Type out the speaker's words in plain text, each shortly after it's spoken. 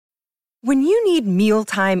When you need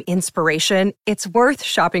mealtime inspiration, it's worth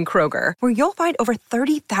shopping Kroger, where you'll find over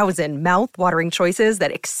 30,000 mouth-watering choices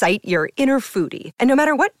that excite your inner foodie. And no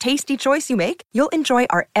matter what tasty choice you make, you'll enjoy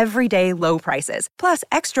our everyday low prices, plus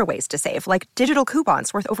extra ways to save, like digital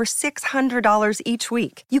coupons worth over $600 each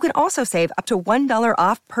week. You can also save up to $1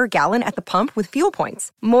 off per gallon at the pump with fuel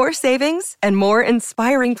points. More savings and more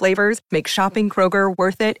inspiring flavors make shopping Kroger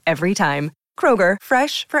worth it every time. Kroger,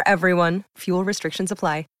 fresh for everyone. Fuel restrictions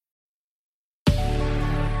apply.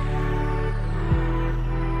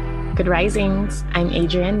 Good risings. I'm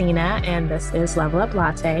Adrienne Nina, and this is Level Up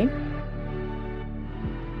Latte.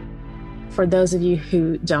 For those of you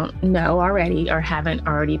who don't know already or haven't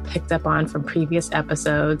already picked up on from previous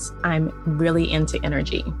episodes, I'm really into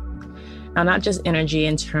energy. Now, not just energy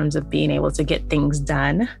in terms of being able to get things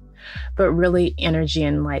done, but really energy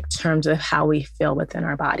in terms of how we feel within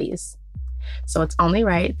our bodies. So it's only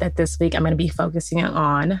right that this week I'm going to be focusing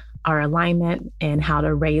on our alignment and how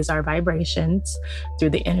to raise our vibrations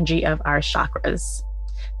through the energy of our chakras.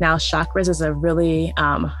 Now, chakras is a really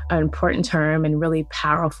an important term and really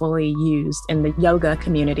powerfully used in the yoga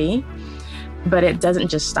community, but it doesn't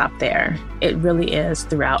just stop there. It really is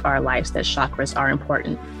throughout our lives that chakras are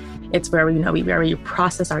important. It's where we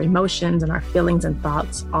process our emotions and our feelings and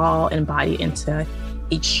thoughts all embodied into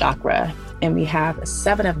each chakra. And we have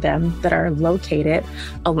 7 of them that are located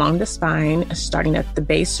along the spine, starting at the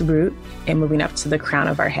base root and moving up to the crown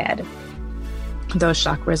of our head. Those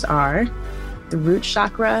chakras are the root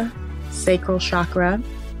chakra, sacral chakra,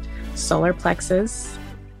 solar plexus,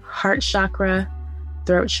 heart chakra,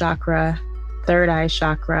 throat chakra, third eye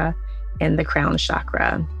chakra, and the crown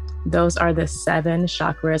chakra. Those are the 7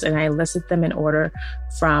 chakras, and I listed them in order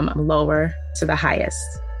from lower to the highest.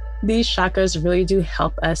 These chakras really do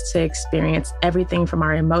help us to experience everything from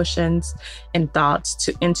our emotions and thoughts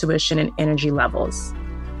to intuition and energy levels.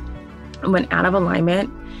 When out of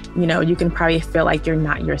alignment, you can probably feel like you're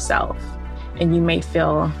not yourself, and you may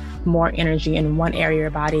feel more energy in one area of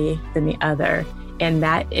your body than the other. And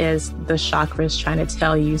that is the chakras trying to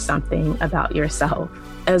tell you something about yourself.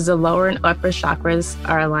 As the lower and upper chakras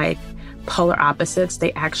are like polar opposites,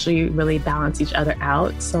 they actually really balance each other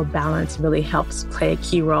out. So balance really helps play a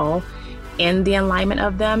key role in the alignment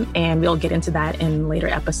of them. And we'll get into that in later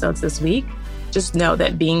episodes this week. Just know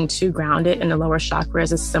that being too grounded in the lower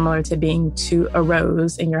chakras is similar to being too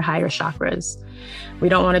arose in your higher chakras. We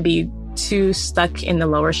don't want to be too stuck in the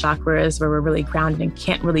lower chakras where we're really grounded and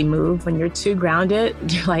can't really move. When you're too grounded,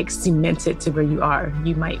 you're cemented to where you are.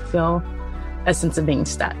 You might feel a sense of being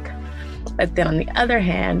stuck. But then on the other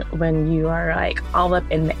hand, when you are all up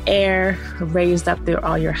in the air, raised up through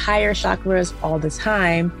all your higher chakras all the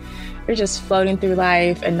time, you're just floating through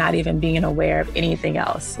life and not even being aware of anything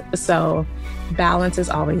else. So balance is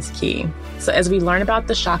always key. So as we learn about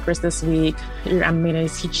the chakras this week, I'm going to be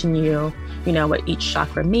teaching you, what each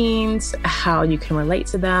chakra means, how you can relate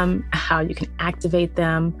to them, how you can activate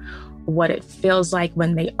them, what it feels like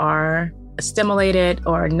when they are stimulated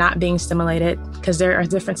or not being stimulated, because there are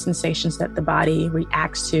different sensations that the body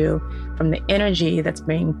reacts to from the energy that's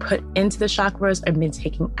being put into the chakras or being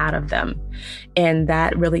taken out of them. And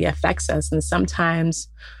that really affects us. And sometimes,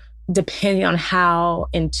 depending on how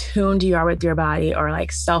in tuned you are with your body or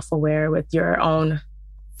self-aware with your own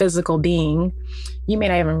physical being, you may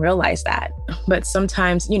not even realize that. But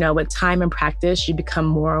sometimes, with time and practice, you become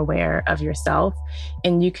more aware of yourself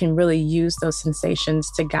and you can really use those sensations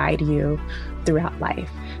to guide you throughout life.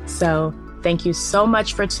 So thank you so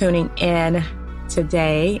much for tuning in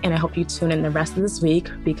today. And I hope you tune in the rest of this week,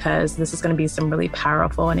 because this is going to be some really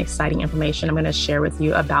powerful and exciting information I'm going to share with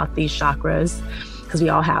you about these chakras, because we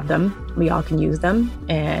all have them. We all can use them.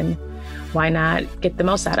 And why not get the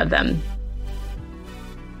most out of them?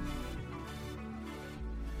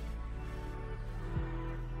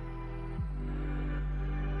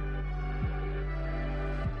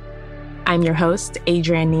 I'm your host,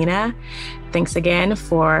 Adrienne Nina. Thanks again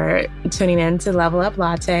for tuning in to Level Up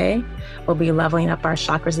Latte. We'll be leveling up our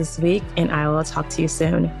chakras this week, and I will talk to you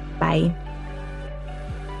soon. Bye.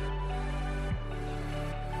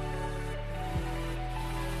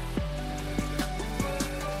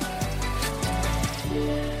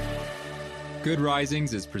 Good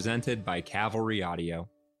Risings is presented by Cavalry Audio.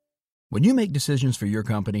 When you make decisions for your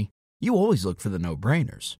company, you always look for the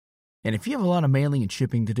no-brainers. And if you have a lot of mailing and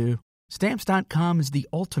shipping to do, Stamps.com is the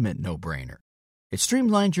ultimate no-brainer. It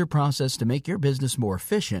streamlines your process to make your business more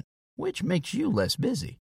efficient, which makes you less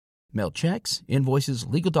busy. Mail checks, invoices,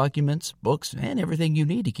 legal documents, books, and everything you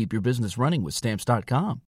need to keep your business running with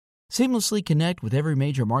Stamps.com. Seamlessly connect with every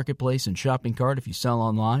major marketplace and shopping cart if you sell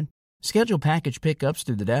online, Schedule package pickups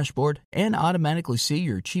through the dashboard and automatically see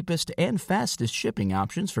your cheapest and fastest shipping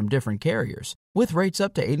options from different carriers, with rates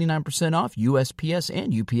up to 89% off USPS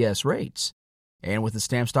and UPS rates. And with the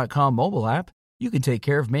Stamps.com mobile app, you can take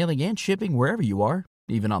care of mailing and shipping wherever you are,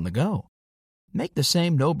 even on the go. Make the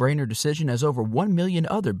same no-brainer decision as over 1 million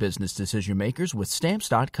other business decision makers with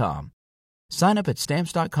Stamps.com. Sign up at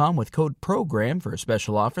Stamps.com with code PROGRAM for a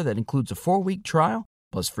special offer that includes a 4-week trial,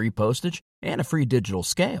 plus free postage and a free digital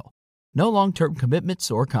scale. No long-term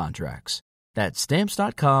commitments or contracts. That's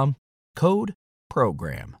Stamps.com, code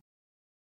PROGRAM.